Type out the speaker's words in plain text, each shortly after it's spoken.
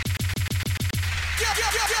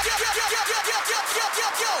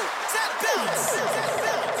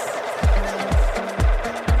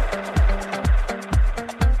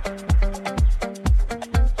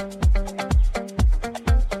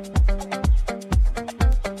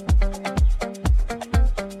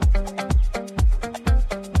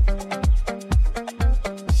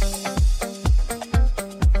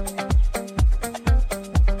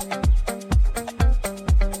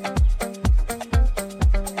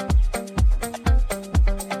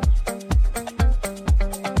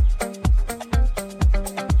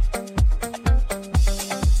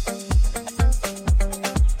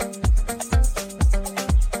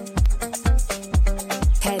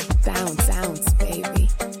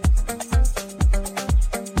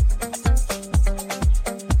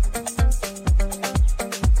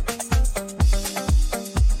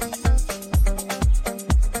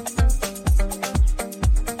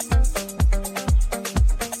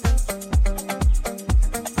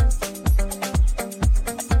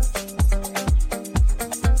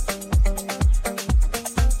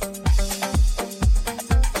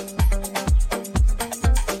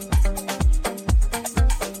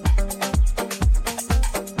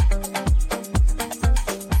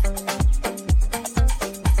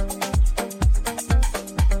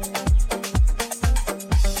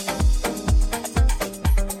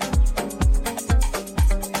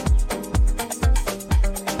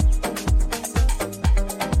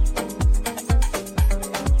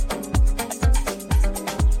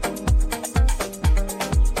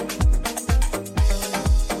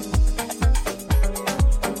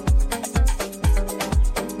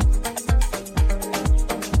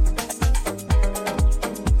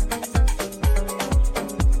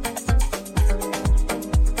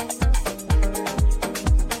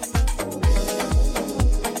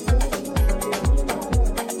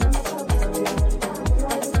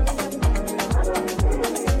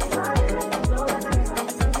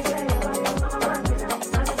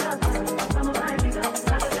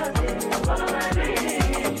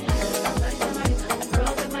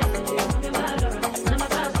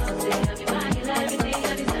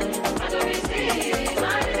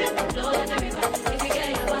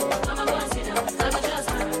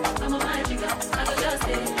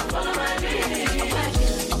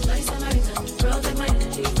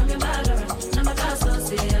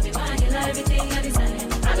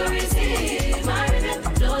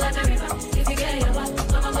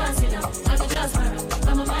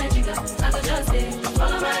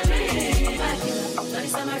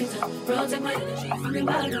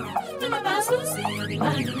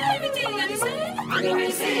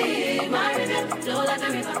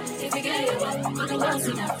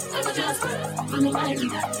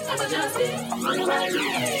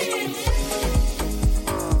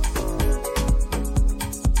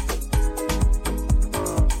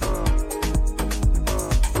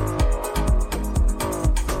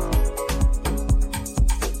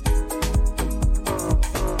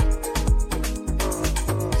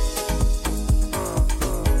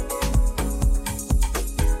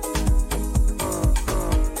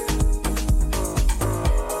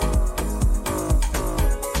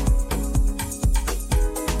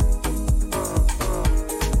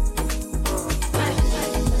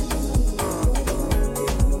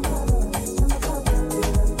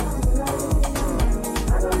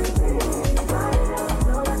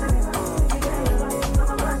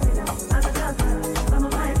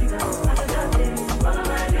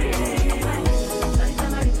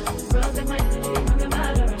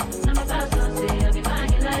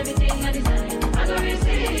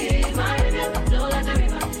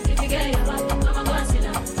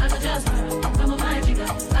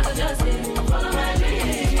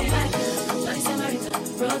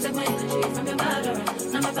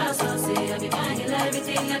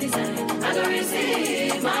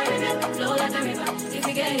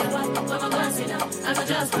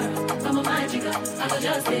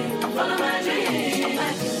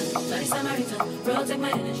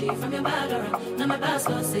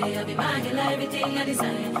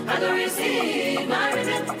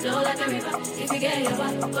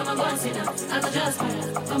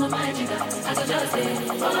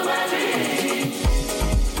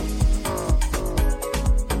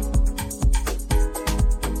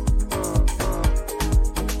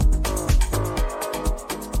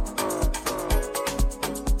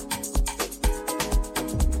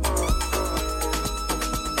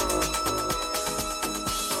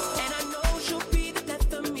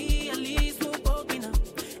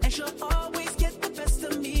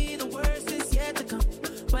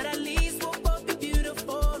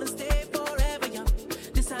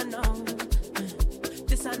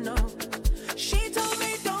She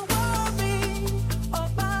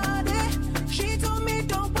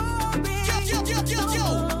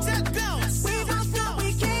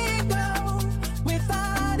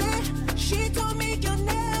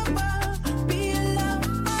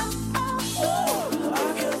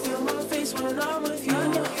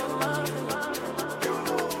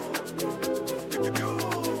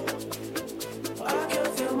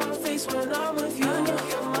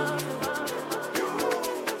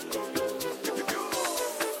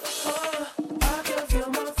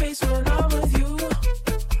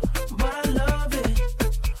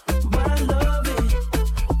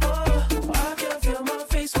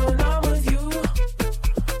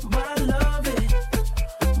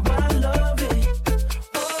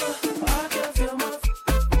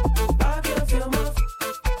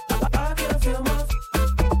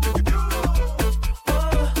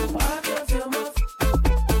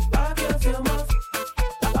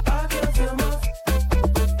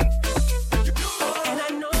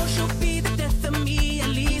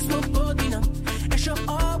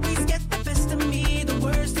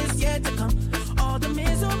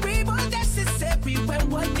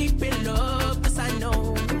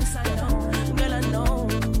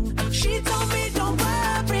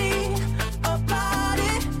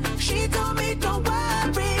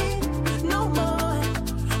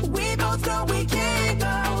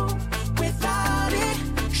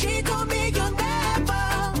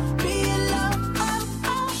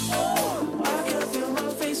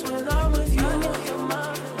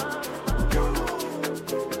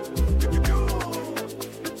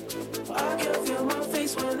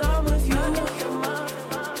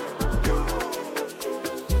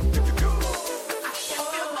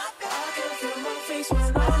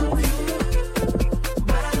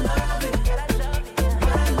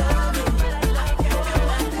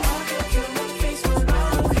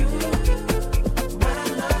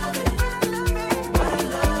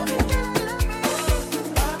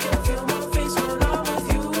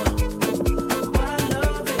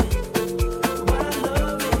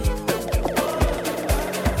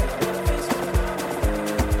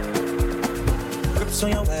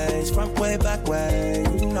on your ways, front way, back way.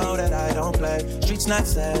 You know that I don't play. Streets not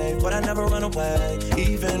safe, but I never run away,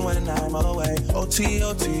 even when I'm away. OT,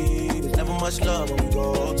 OT, there's never much love when we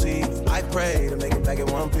go OT. I pray to make it back in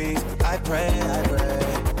one piece. I pray.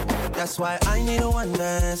 That's why I need a one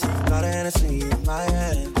dance. Got a Hennessy in my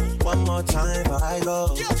hand. One more time before I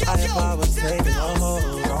go. Higher powers taking a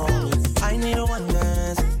hold on me. I need a one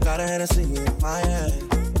dance. Got a Hennessy in my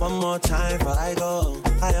hand. One more time before I go.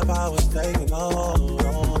 Higher powers taking a hold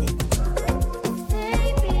on me.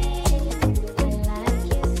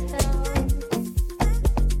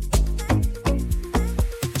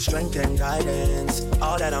 Strength and guidance,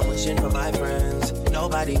 all that I'm wishing for my friends.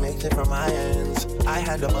 Nobody makes it from my ends. I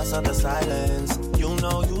had to bust up the silence. You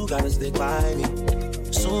know you gotta stick by me.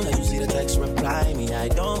 Soon as you see the text, reply me. I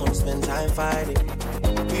don't wanna spend time fighting.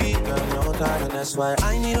 We got no time, and that's why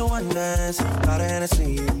I need a one dance. Got a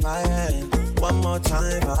Hennessy in my hand. One more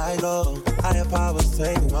time before I go. Higher powers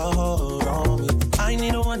taking a hold on me. I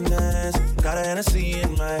need a one dance. Got a Hennessy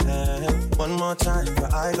in my hand. One more time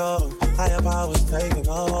before I go. Higher powers taking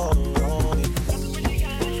a hold on me.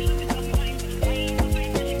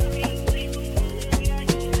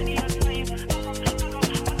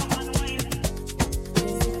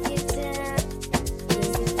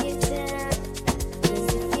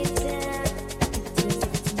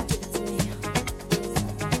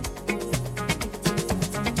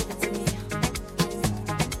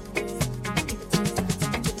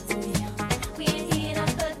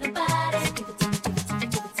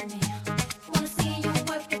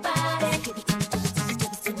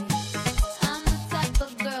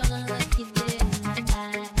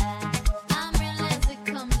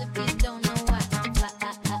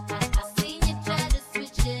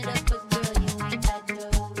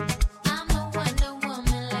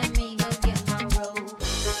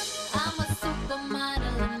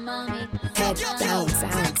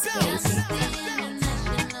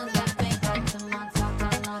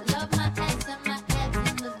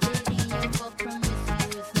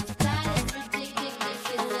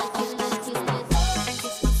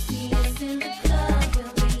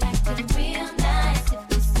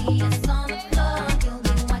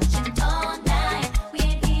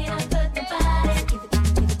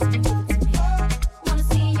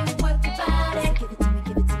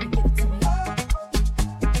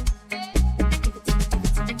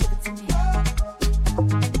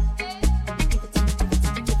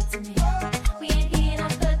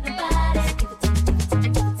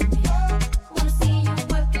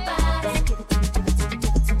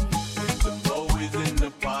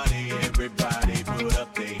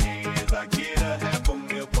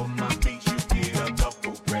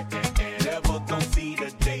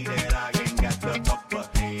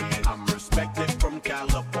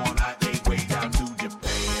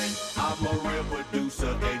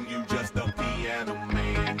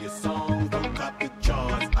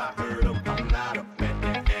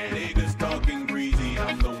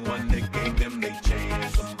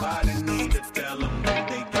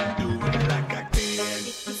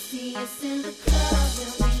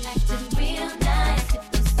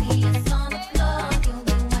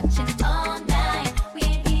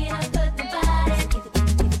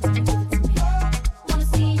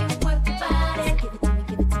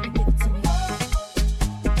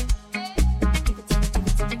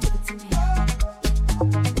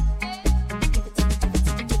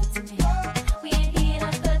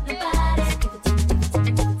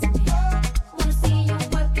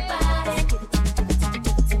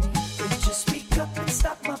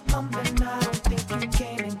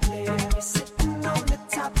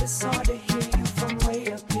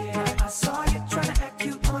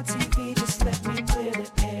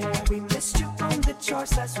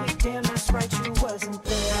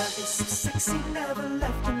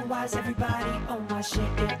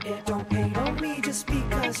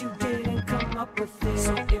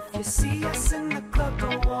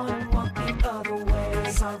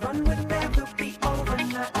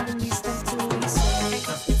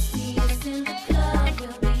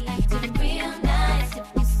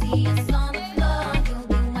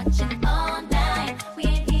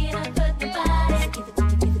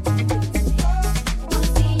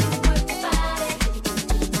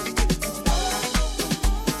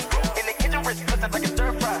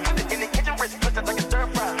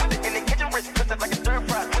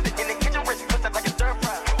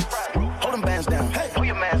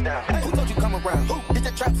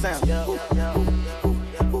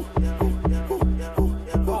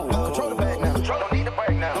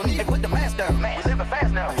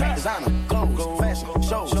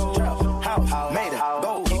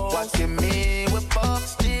 Watching me with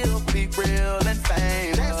bucks, still be real and fame.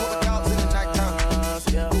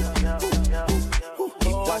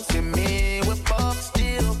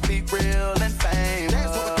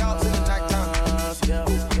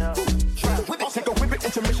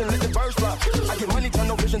 position, let the birds fly. I get money, turn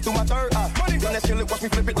no vision through my third eye. Money, run that skillet, watch me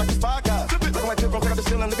flip it like it's Five Guys. Look at my tip, look at the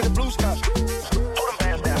ceiling, look at the blue sky. Hold them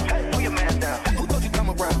bands down, hey, pull your man down. Who told you come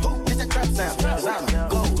around? Who? Get that trap sound. Designer,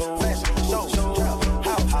 go, fashion, show,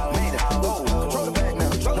 how, made it, go. Control the bag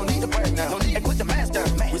now, no need to brag now. Hey, put the mask down,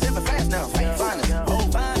 we zipping fast now.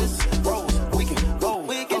 Finest, rose, we can go,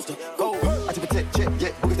 go. I took a tip, check, yeah,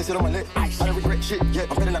 we get this shit on my lip. I don't regret shit, yeah,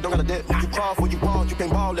 I'm betting I don't got a debt. You crawl for you ball, you can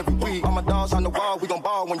ball every week. All my dogs on the wall, we gon'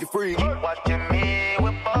 ball when you're free. Watching me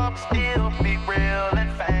with Bob still be real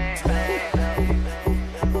and fame.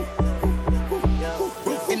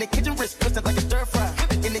 In the kitchen, wrist twisted like a stir fry.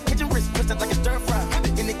 In the kitchen, wrist twisted like a stir fry.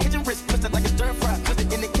 In the kitchen, wrist twisted like a stir fry.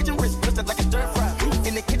 In the kitchen, wrist twisted like a stir fry.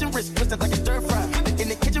 In the kitchen, wrist twisted like a stir fry. In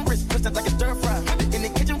the kitchen, wrist twisted like a stir fry. In the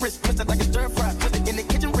kitchen, wrist twisted like a stir fry. In the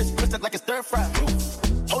kitchen, wrist twisted like a stir fry.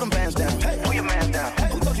 Hold them bands down, hey, pull your man down.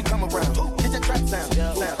 Who thought you come around? Get that trap sound.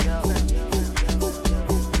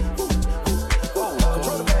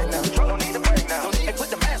 Control the bag now, no need to break now. Hey, put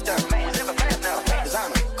the mask down, man, never fast now.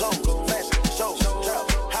 Designer, go, fashion, show,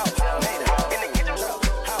 how, made it. In the kitchen,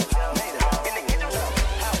 how, made it. In the kitchen,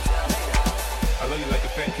 how, made it. I love you like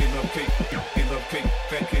a fat kid love cake, kid love cake,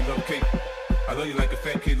 fat kid love cake. I love you like a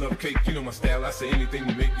fat kid love cake. You know my style, I say anything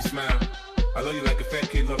to make you smile. I love you like a fat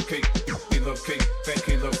kid love cake, kid love cake, fat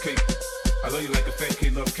kid love cake. I love you like a fat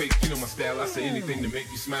kid love cake. You know my style, I say anything to make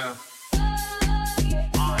you smile.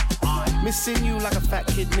 Missing you like a fat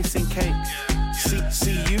kid missing cake.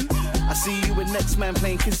 See you? I see you with next man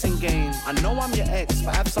playing kissing game. I know I'm your ex,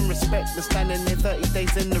 but have some respect. Been standing there 30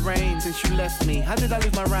 days in the rain since you left me. How did I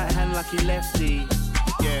lose my right hand like you lefty?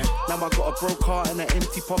 Yeah, now I got a broke heart and an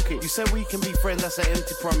empty pocket. You said we can be friends, that's an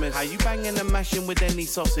empty promise. How you banging and mashing with any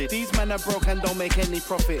sausage? These men are broke and don't make any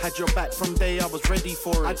profit. Had your back from day I was ready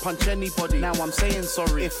for it. I'd punch anybody, now I'm saying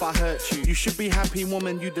sorry if I hurt you. You should be happy,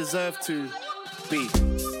 woman, you deserve to be.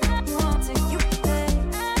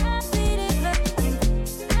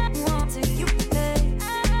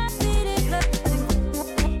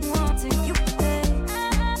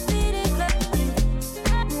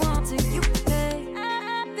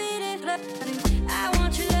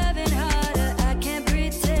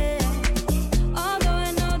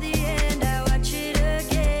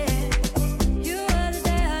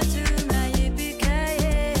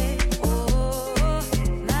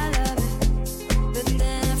 But then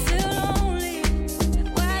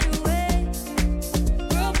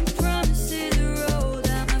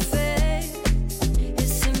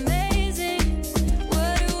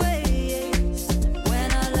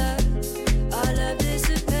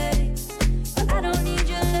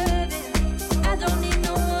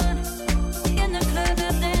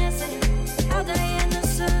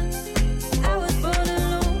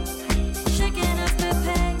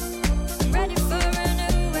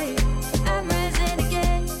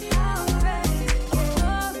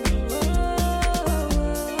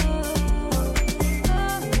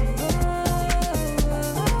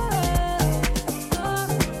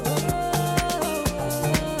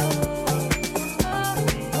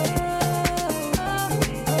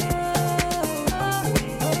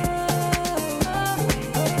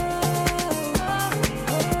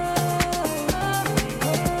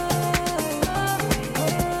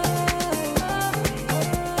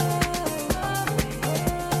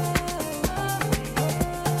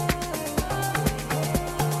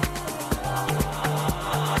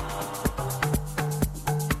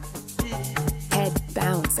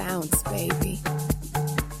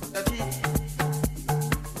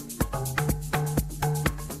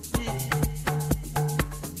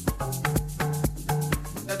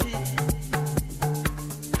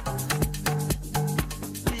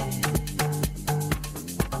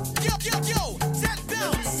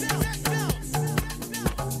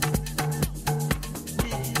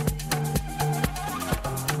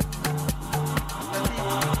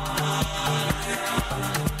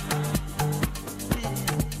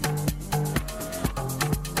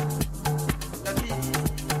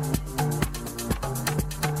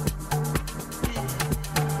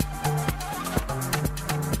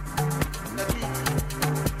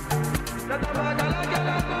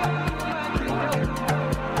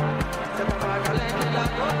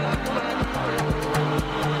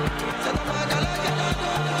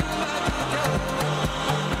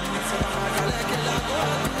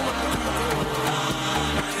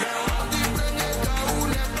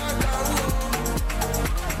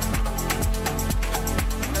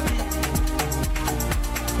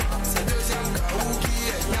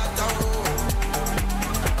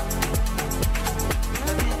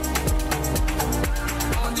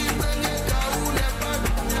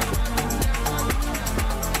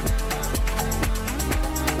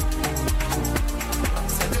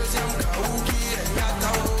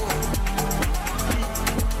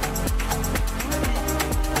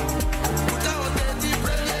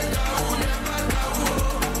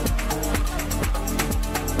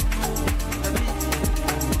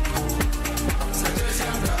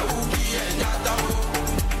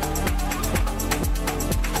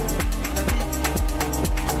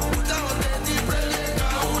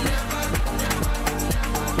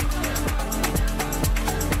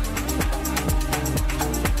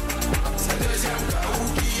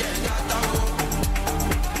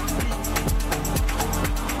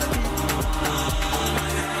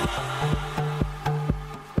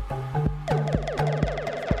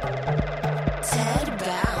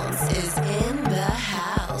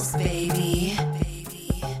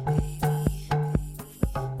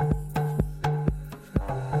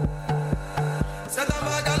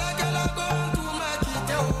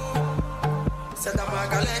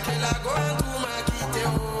Wow.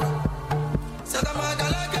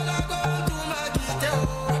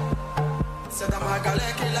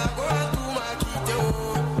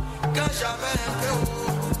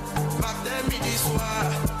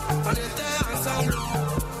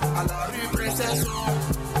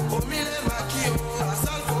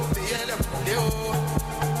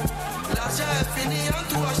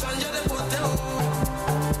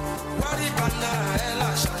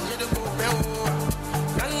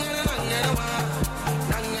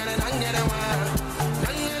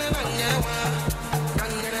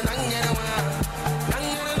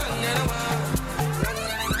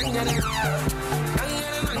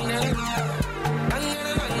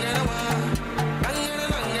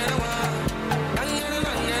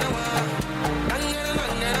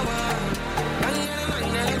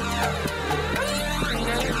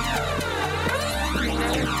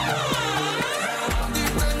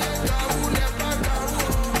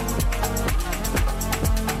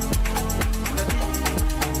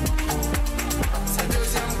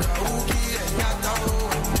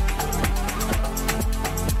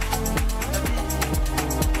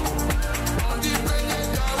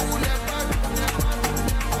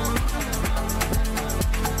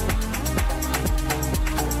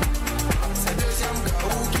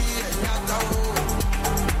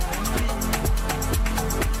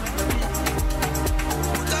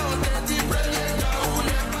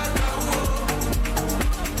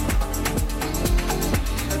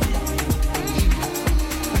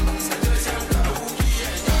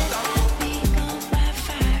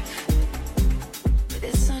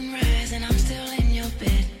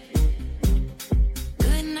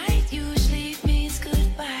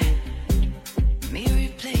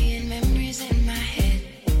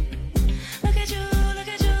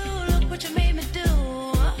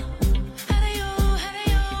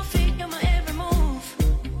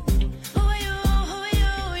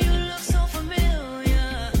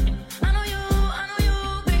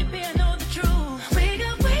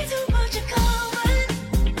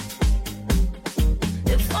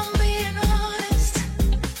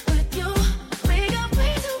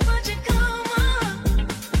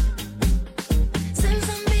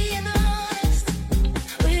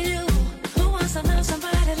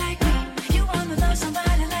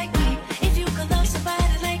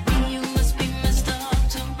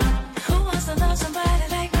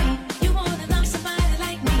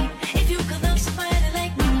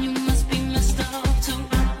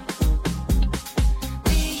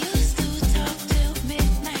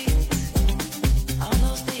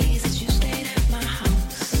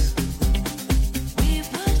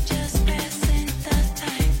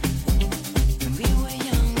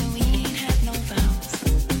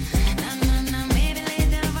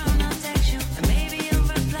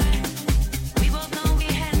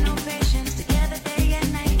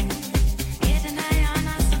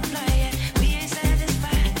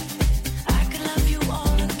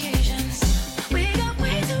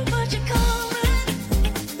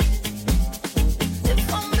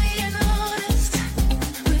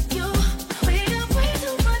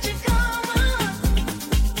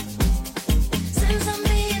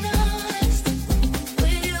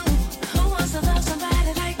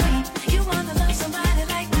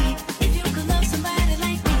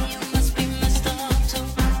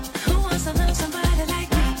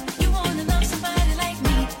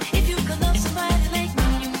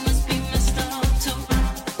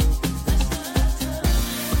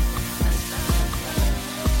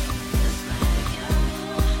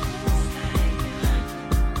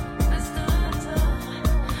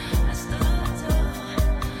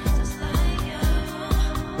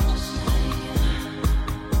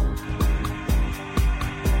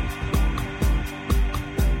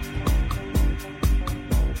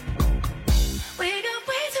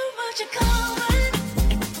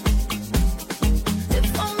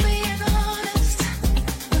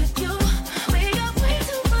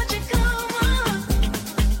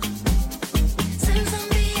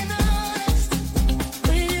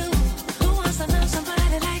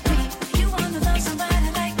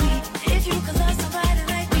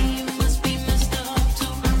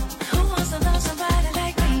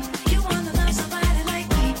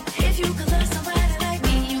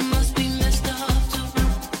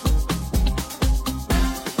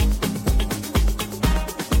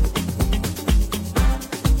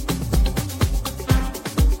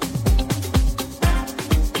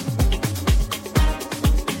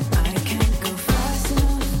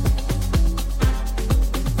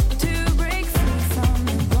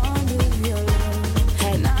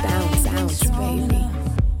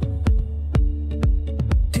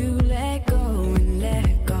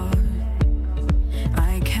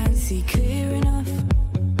 see clear enough?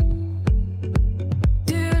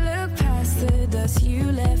 Do you look past the dust you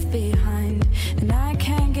left behind? And I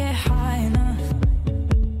can't get high enough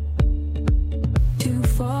to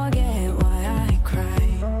forget why I cry.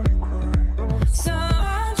 So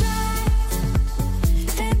I'll drive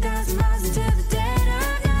 10,000 miles into the dead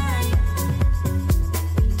of night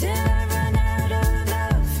till I run out of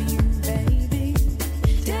love for you, baby.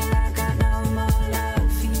 Till I got no more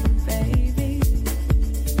love for you, baby.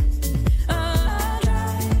 I'll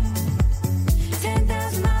drive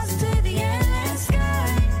 10,000 miles into the endless sky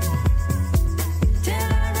till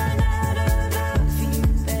I run out of love for you,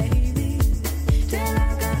 baby. Till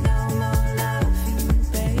I got no more love for you,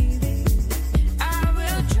 baby. I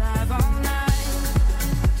will drive all night.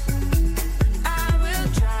 I will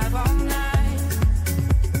drive all night.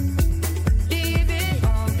 Leave it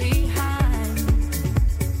all behind.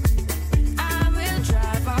 I will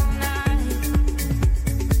drive all night.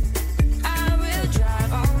 I will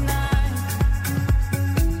drive all night.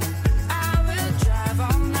 I will drive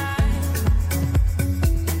all night.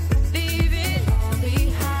 Leave it all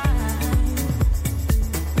behind.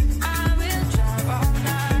 I will drive all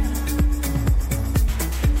night.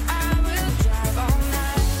 I will drive all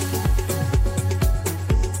night.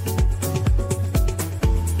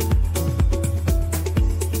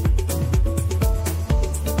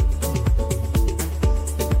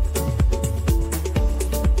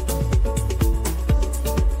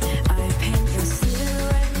 I paint your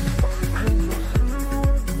silhouette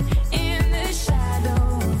in the shadow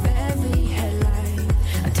of every headlight.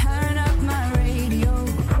 I turn up my radio,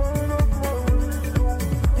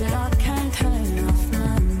 but I can't turn off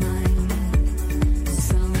my mind.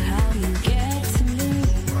 Somehow you get to me.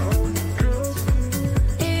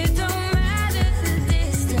 It don't matter the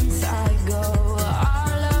distance I go,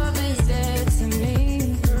 our love is dead to me.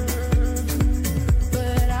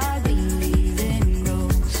 But I believe in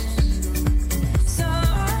ghosts. So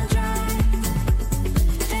I'll drive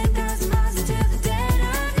 10,000 miles into the dead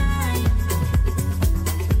of night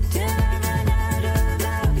till I run out of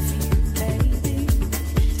love for you, baby.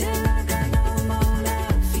 Till I got no more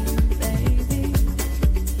love for you, baby.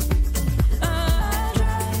 I'll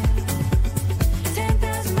drive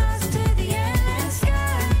 10,000 miles into the endless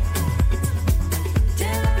sky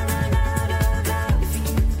till I run out of love for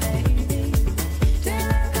you, baby. Till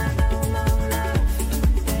I got no more love for you,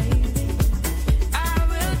 baby. I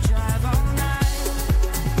will drive all night.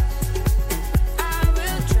 I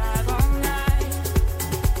will drive all night.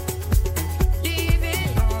 Leave it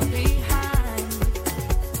all behind.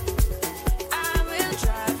 I will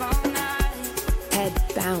drive all night. Head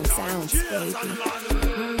bounce, bounce, baby.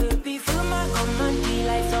 Baby, feel my comedy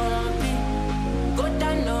like zombie. Go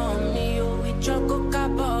down on me, oh, with your coca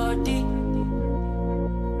body.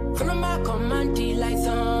 Feel my comedy like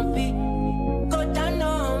zombie. Go down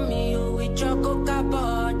on me, oh, with your coca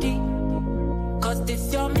body. 'Cause this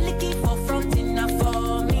your milky for front enough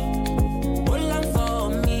for me. Hold on for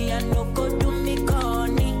me, I no go do me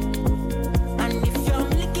corny. And if you're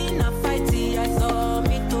milky na fighty, I saw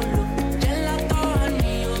me to look. Gelato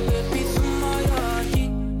honey, oh baby, sumoyo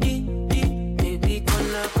di. Baby,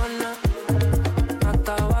 gonna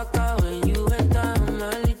waka waka when you enter my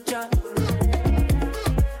licha.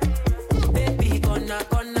 Baby, gonna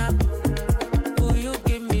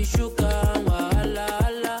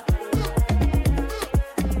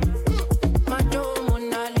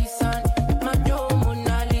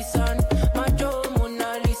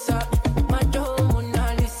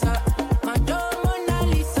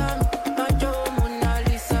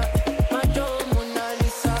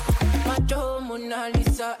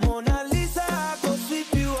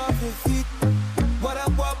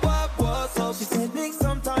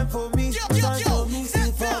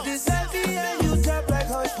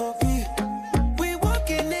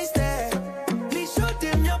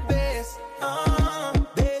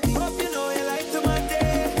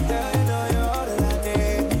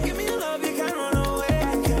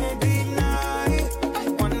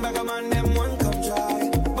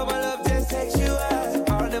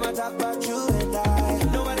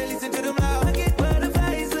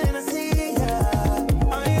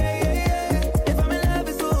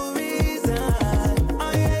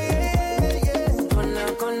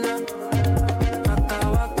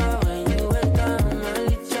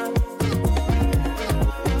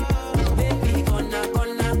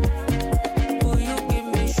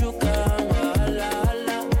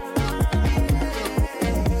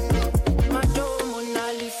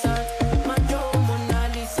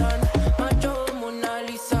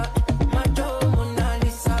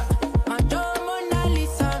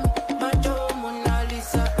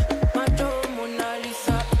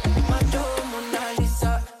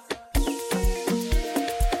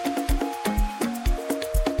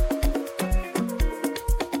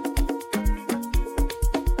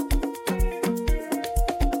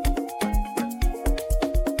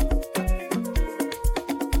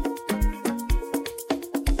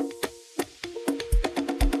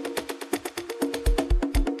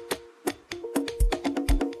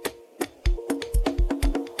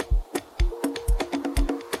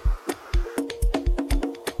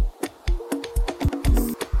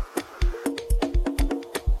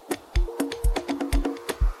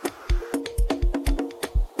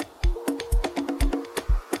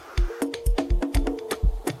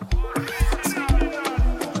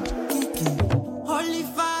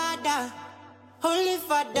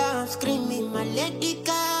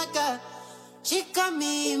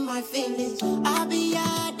my feelings. I'll be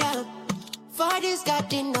Adam. Father's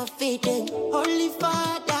got enough feeding. Holy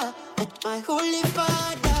Father, my Holy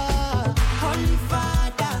Father, Holy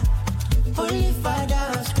Father, Holy Father.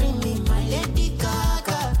 I'm screaming, my Lady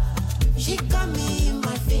Gaga. She got me in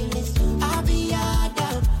my feelings. I'll be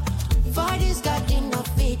Adam. Father's got enough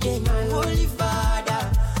feeding. My Holy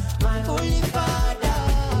Father, my Holy Father.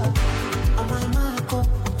 Oh my Marco,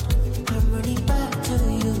 I'm running back to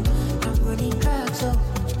you. I'm running back, so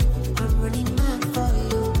I'm running back for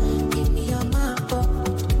you. Give me your map,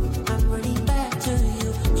 I'm running back to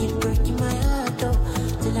you. Keep breaking my heart,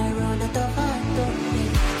 till I run out of heart,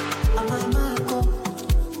 oh my Marco,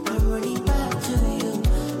 I'm running back to you.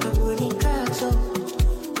 I'm running back, so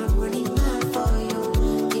I'm running back for you.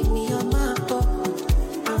 Give me your map,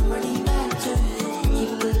 I'm running back to you. Keep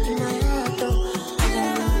breaking my heart, till I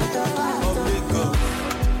run out of heart,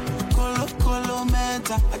 Colo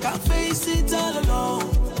mental, I can't face it all alone.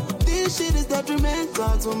 This shit is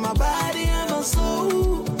detrimental to my body and my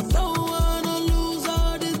soul. Don't wanna lose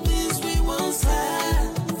all the things we once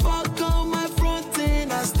had. Fuck on my front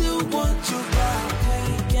end, I still want you back.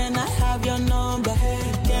 Hey, can I have your number? Hey,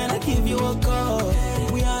 can I give you a call? Hey,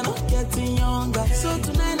 we are not getting younger, so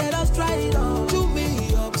tonight let us try it on. Chew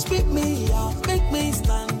me up, spit me out, make me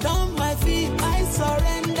stand on my feet. I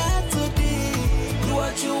surrender to thee. Do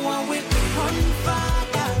what you want with me. Holy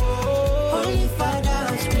Father, Holy Father,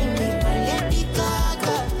 I'm screaming, my Lady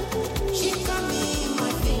Gaga. She got me in my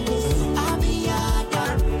feelings. I'll be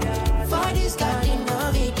Adam. Father's got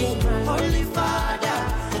enough eating. Holy Father,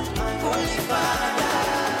 Holy Father.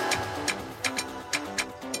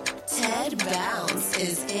 Ted Bounce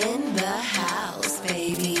is in the house,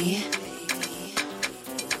 baby.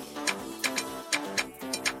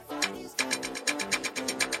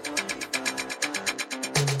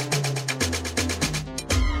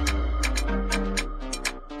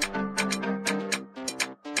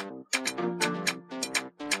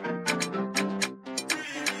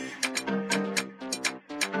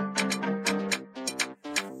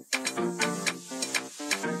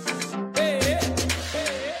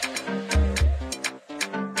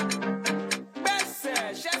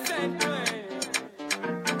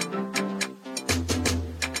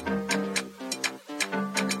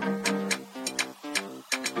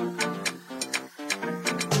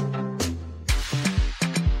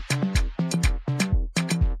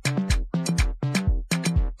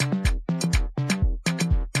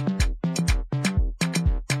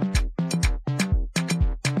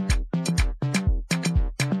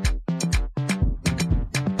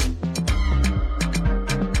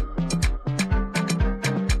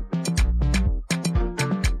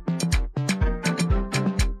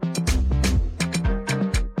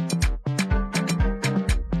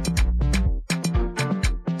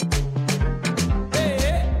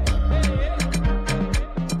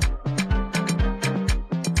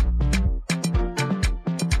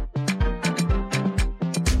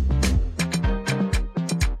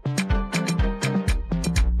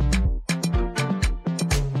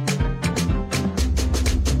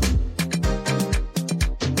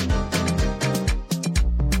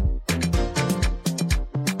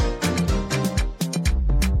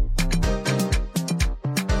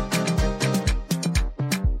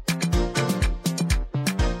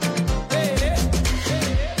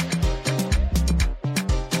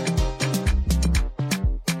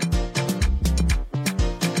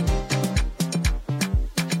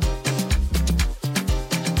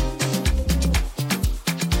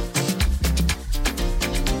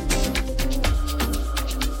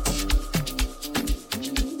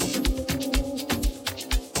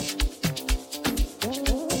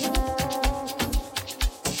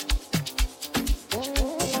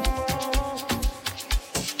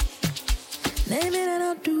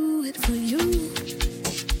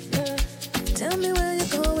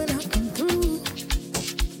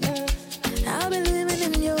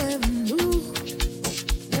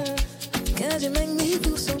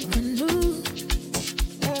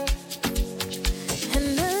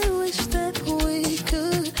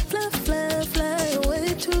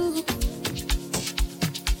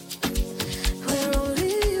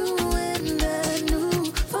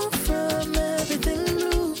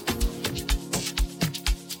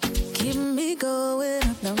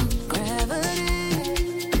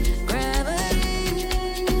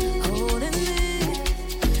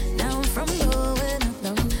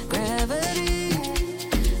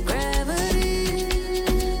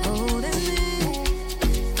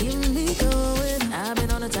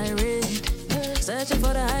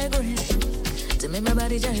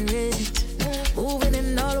 body gyrate, moving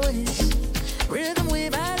in all ways. Rhythm we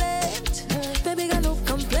violate, baby got no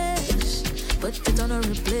complaint. put it on a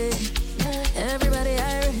replay. Everybody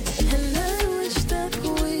irate, and I wish that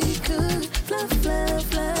we could fly, fly,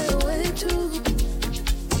 fly away too.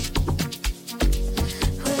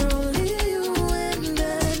 Where only you and I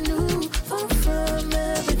knew, far from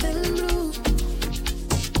everything blue.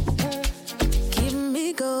 Keep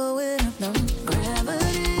me going up now,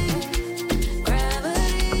 gravity,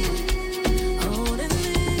 gravity, holding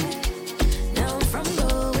me down from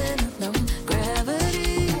going up now,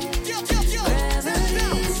 gravity, gravity,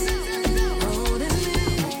 holding me.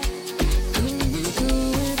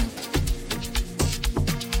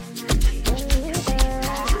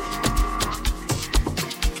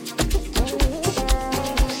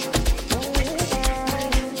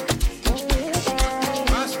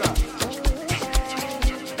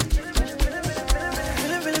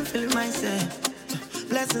 Feeling myself.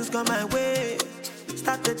 Blessings come my way.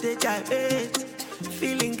 Start the day gyrate.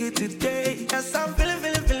 Feeling good today. Yes, I'm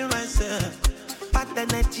feeling myself. Pack the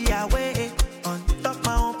energy away. On top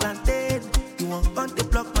my own plantain. You want to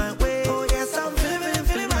block my way. Oh yes, I'm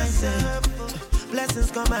feeling myself.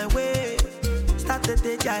 Blessings come my way. Start the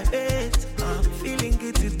day gyrate. I'm feeling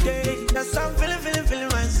good today. Yes, I'm feeling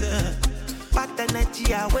myself. Pack the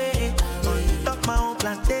energy away. On top my own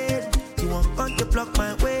plantain. You want to block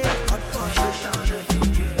my way.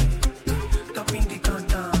 Topping the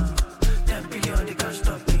countdown. 10 billion, they can't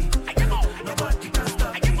stop me. Nobody can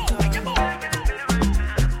stop me.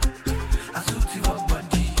 I suit you up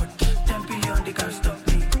body. 10 billion, they can't stop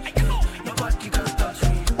me. Nobody can touch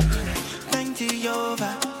me. 90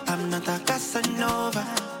 over. I'm not a Casanova.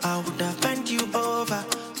 I would have bent you over.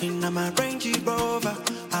 In my Range Rover.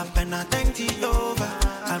 I've been a 90 over.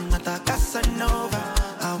 I'm not a Casanova.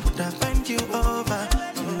 I would have bent you over.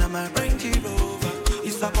 In my Range Rover.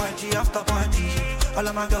 It's a party after party. All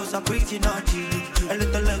of my girls are pretty naughty. A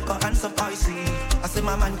little liquor and some icy. I say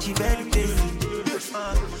my man, she very busy.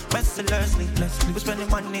 Mercilessly, we spending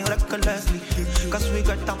money recklessly. Cause we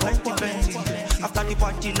got them plenty. After the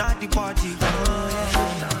party, not the party.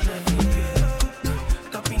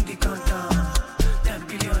 Topping the countdown. 10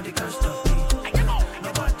 billion, they can't stop me.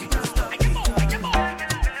 Nobody can stop me.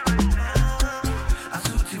 I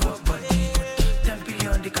suit you up, buddy. 10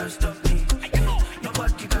 billion, they can't stop me.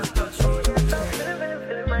 Nobody can touch me.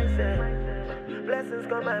 Feeling myself. Blessings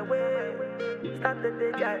come my way. Start the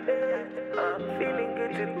day gyrate. I'm feeling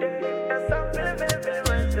good today. Yes, I'm feeling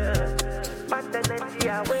myself. Pack the energy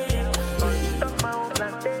away. On top my own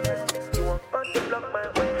plantain. You want to block my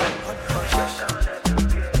way.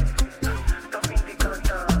 Topping the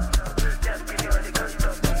countdown. 10 billion, they can't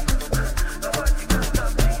stop me. Nobody can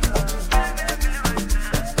stop me.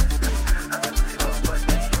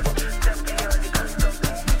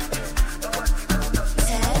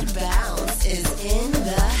 Ted Bounce is in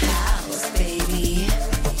the house, baby.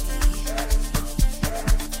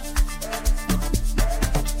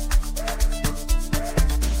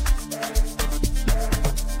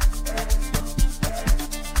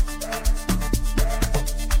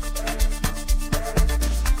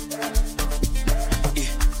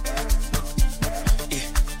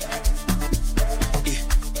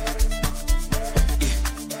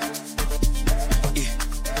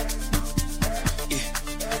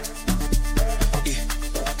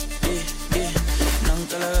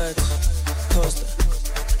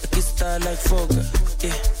 Like Fogger,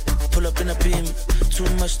 yeah. Pull up in a beam, too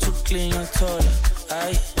much, too clean, young taller.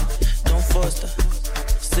 Aye, don't foster,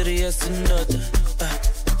 serious and daughter.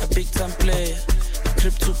 A big time player,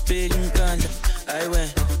 crib too big and ganja. I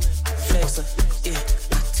went flexer, yeah.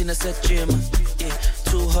 Tina said Jimmer, yeah.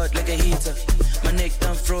 Too hot like a heater. My neck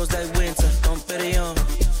done froze like winter. Don't bet it on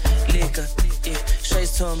liquor, yeah.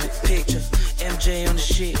 Shay's told me picture. MJ on the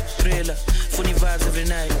sheet, thriller. Funny vibes every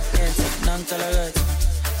night. Enter, non-tolerant.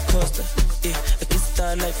 Coaster, yeah, I can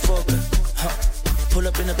start like Fogger, huh. Pull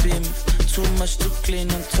up in a beam, too much, too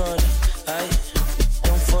clean and taller. Aye,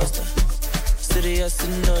 don't foster, serious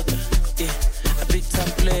and daughter, yeah. A big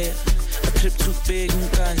time player, a crib too big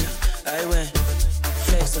and ganja. I went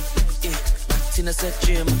flexer, yeah. Tina said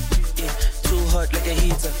Jimmer, yeah. Too hot like a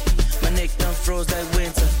heater. My neck done froze like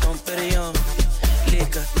winter. Don't bet it on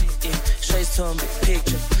liquor, yeah. Shay's told me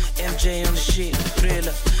picture. MJ on the sheet,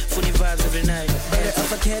 thriller. Funny vibes every night. I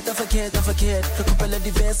forget. Recupera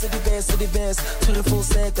diverse. To the full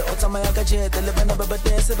set, the otama yaka jet. The lebana baba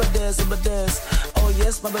dance. Oh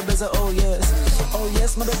yes, my baby's a oh yes. Oh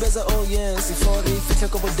yes, my baby's a oh yes. Before they fit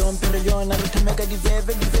like a dom period, I don't make a dive.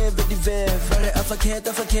 I forget.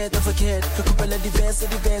 Recupera diverse.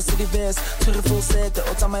 To the full set, the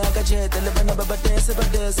otama yaka jet. The lebana baba dance.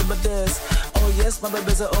 Oh yes, my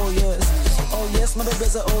baby's a oh yes. Oh yes, my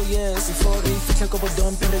baby's a oh yes. Before they fit like a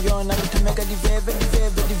dom period. yon, I need to make a dive.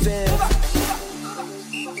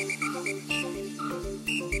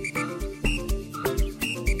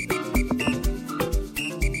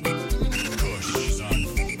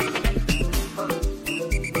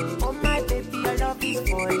 Oh my baby, your love is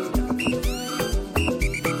for you.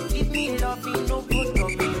 Give me love, you no good no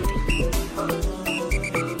me.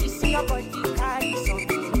 You see your body carry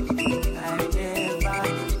something I never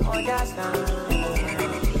understand.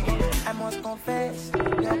 I must confess,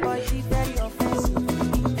 your body very offensive.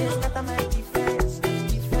 This not my defense,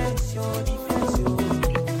 your defense, yo.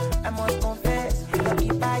 I must confess,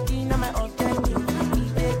 your body not my objective.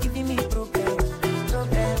 They giving me problems,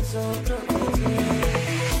 so problems.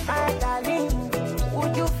 My darling,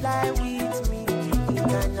 would you fly with me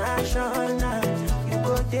international? You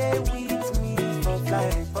go there with me for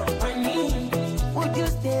flight. Honey, would you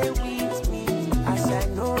stay with me? As I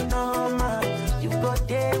know normal, you go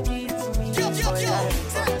there with me for life.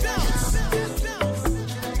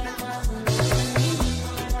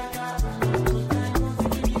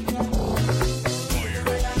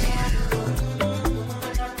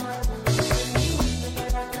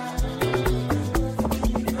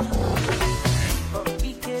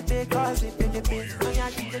 Because it feel the pain, I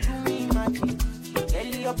have to do me magic. Tell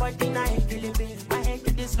your body now it feel the pain. My head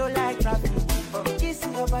to the slow like traffic. Kiss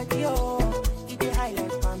your body, oh, it the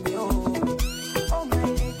highlight for me, oh. Oh my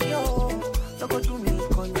lady, oh, don't go to me,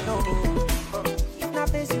 control. If not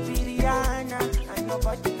face Rihanna, and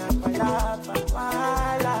nobody not palava,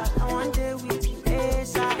 I want to with you,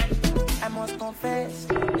 ASAP. I must confess,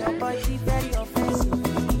 your body very offensive.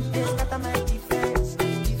 This not my defense,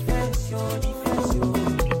 your defense, yo.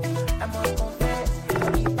 I must confess,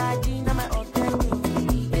 your body not my objective.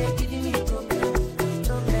 They giving me problems,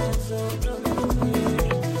 so problems.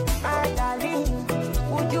 My darling,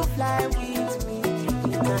 would you fly with me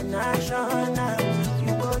international?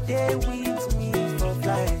 You go there with me for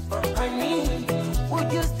flight. Honey, would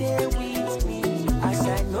you stay with me? As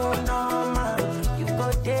I know normal, you go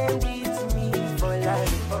there with me for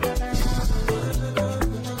life.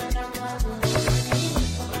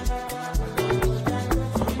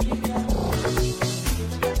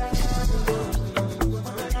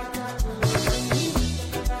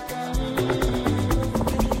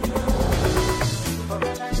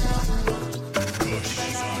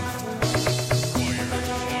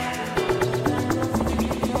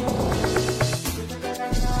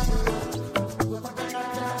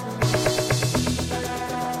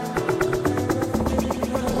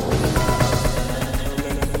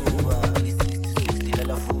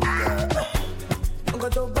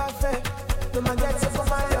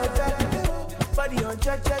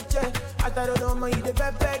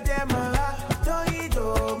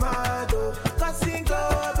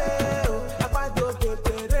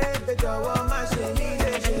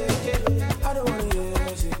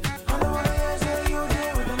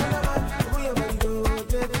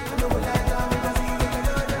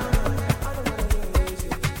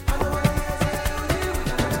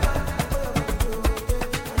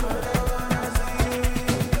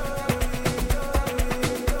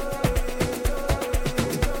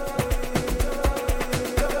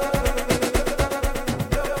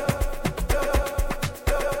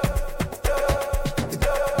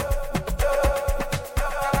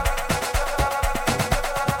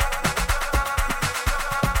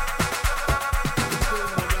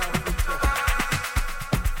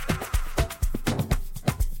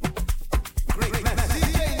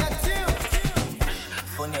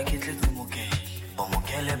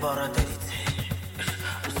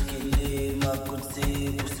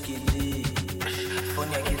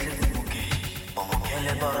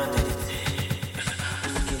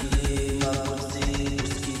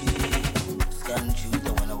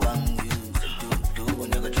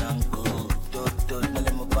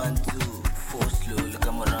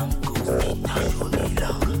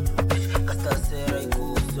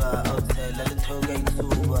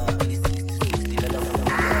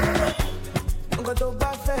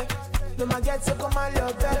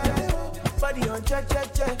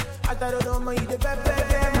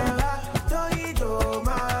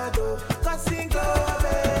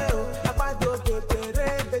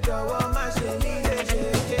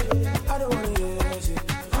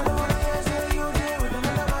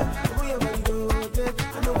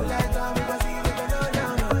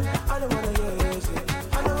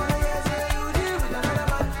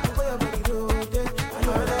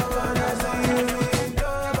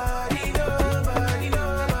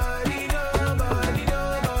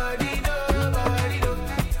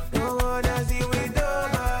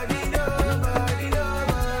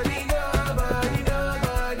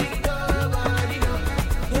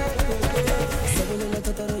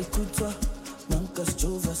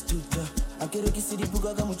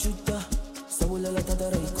 Chipuga kamuchuta. Sabula la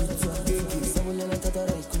tatara ikuta. Sabula la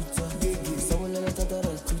tatara ikuta. Sabula la tatara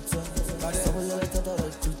ikuta. Sabula la tatara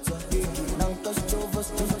ikuta. Now touch Jovas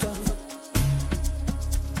tuta.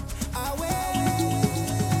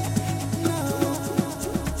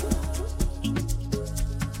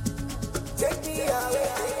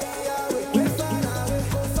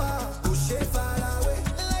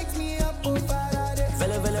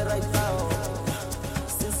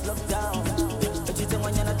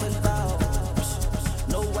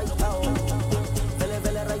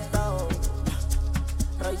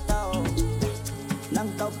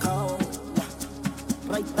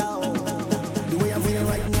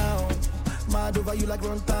 Over you like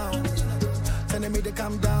run down, telling me to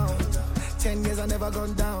calm down. 10 years I never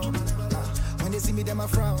gone down. When they see me, them I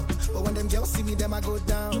frown, but when them girls see me, them I go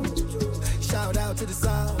down. Shout out to the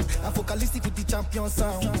sound, I'm focalistic with the champion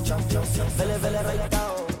sound. Champion sound. Vele vele right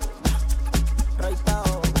down, right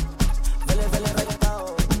down. Vele vele right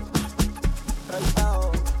down, right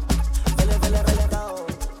down. Vele vele right down,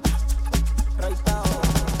 right down.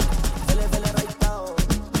 Vele vele right down,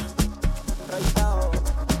 right down.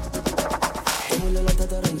 Sabula la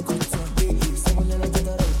tatara ikuta, sabula la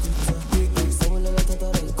tatara ikuta, sabula la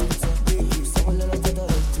tatara ikuta, sabula la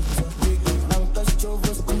tatara ikuta. Now touch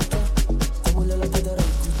Jovas kuta, sabula la tatara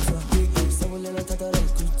ikuta, sabula la tatara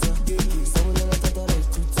ikuta, sabula la tatara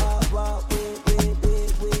ikuta. Wow, wait, lele, ay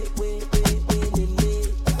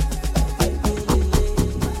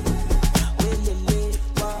lele,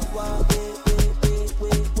 wow, wow, wait,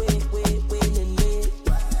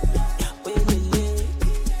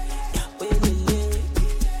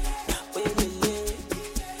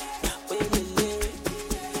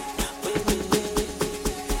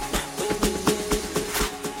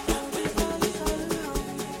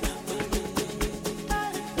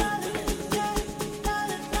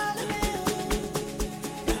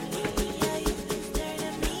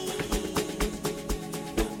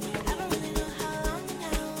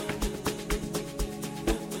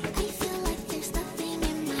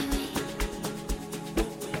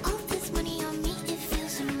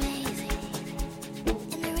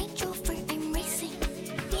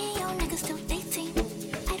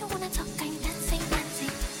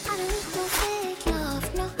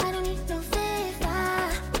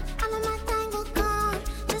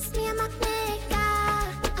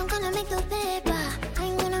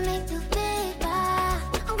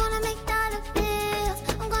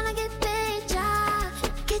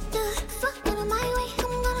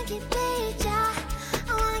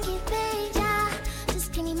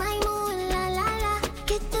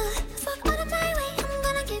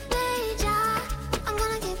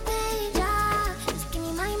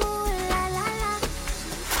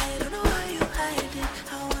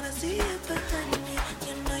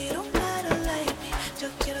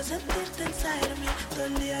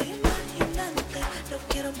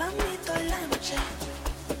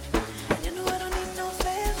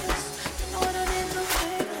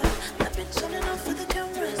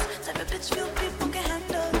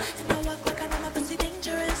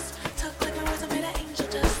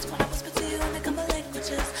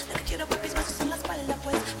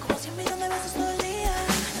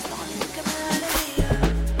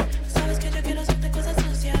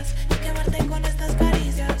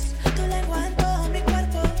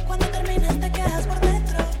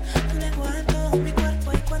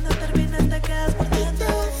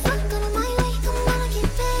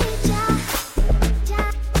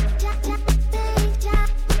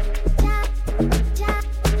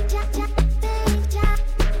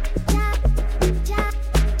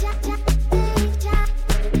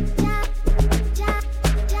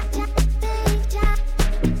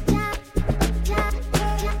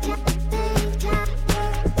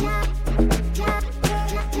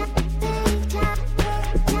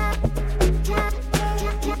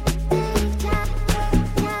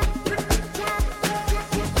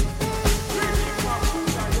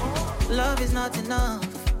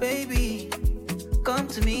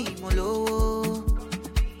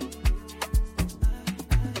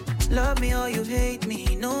 Love me or you hate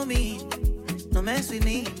me, know me. No mess with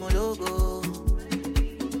me, my logo.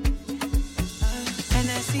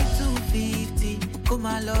 NSC 250,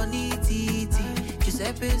 Kumaloni Titi.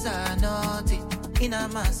 Giuseppe Zanotti, in a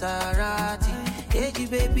Maserati. Hey,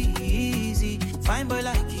 baby, easy. Fine boy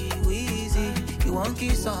like you, easy. You won't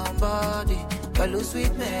kiss somebody, follow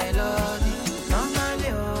sweet melody.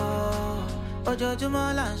 Normally, oh, Ojo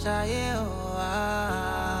Molan oh.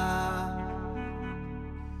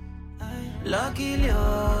 Luckily,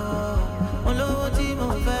 oh, Olowo tí mo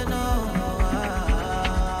fẹ́ náà.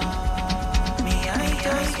 Me, I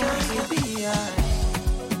just want to be high.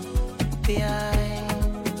 Me,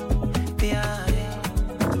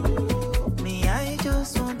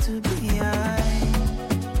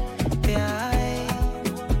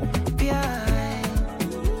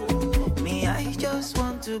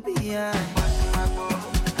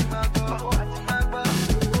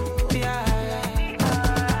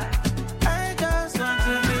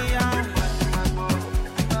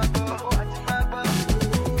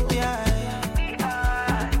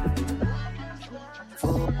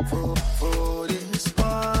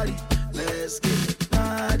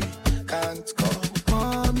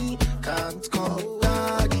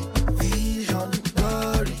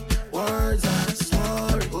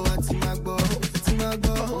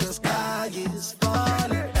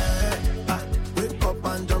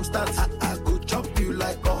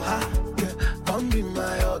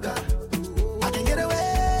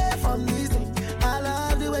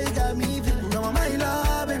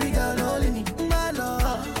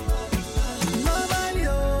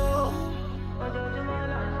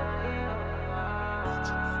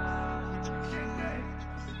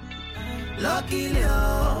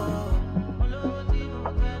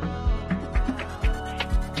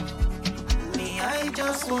 I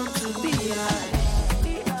just want to be high.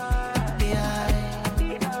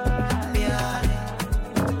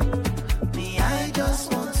 Me, I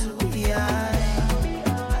just want to be high.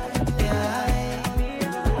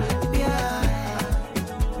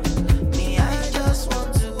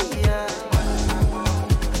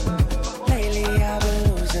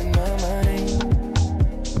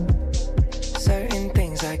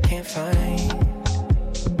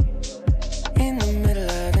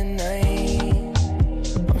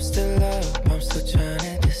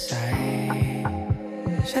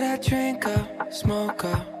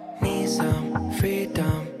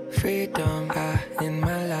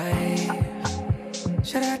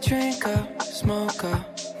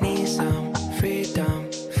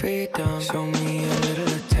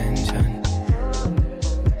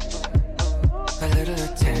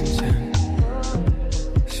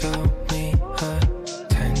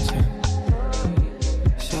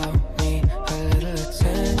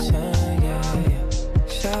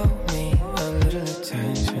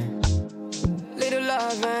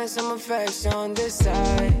 On this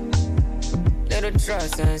side, little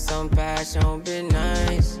trust and some passion be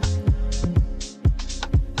nice.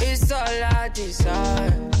 It's all I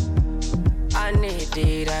desire. I need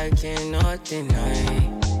it, I cannot deny.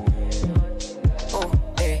 Oh,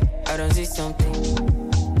 hey, I don't see something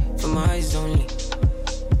for my eyes only.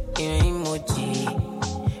 You know emoji,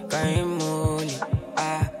 got emoji.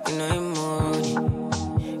 You know emoji.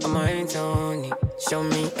 I'm my hands on it. Show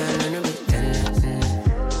me a little bit.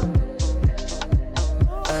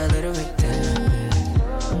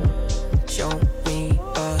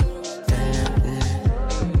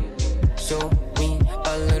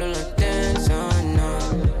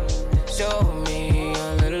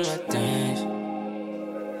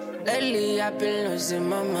 I've been losing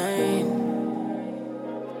my mind,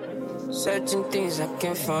 searching things I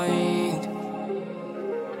can't find.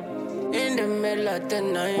 In the middle of the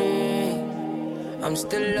night, I'm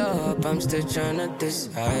still up, I'm still trying to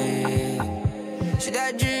decide. Should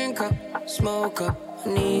I drink up, smoke up? I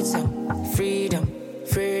need some freedom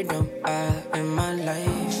in my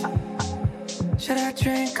life. Should I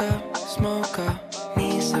drink up, smoke up?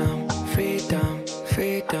 Need some freedom.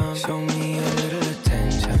 Show me a little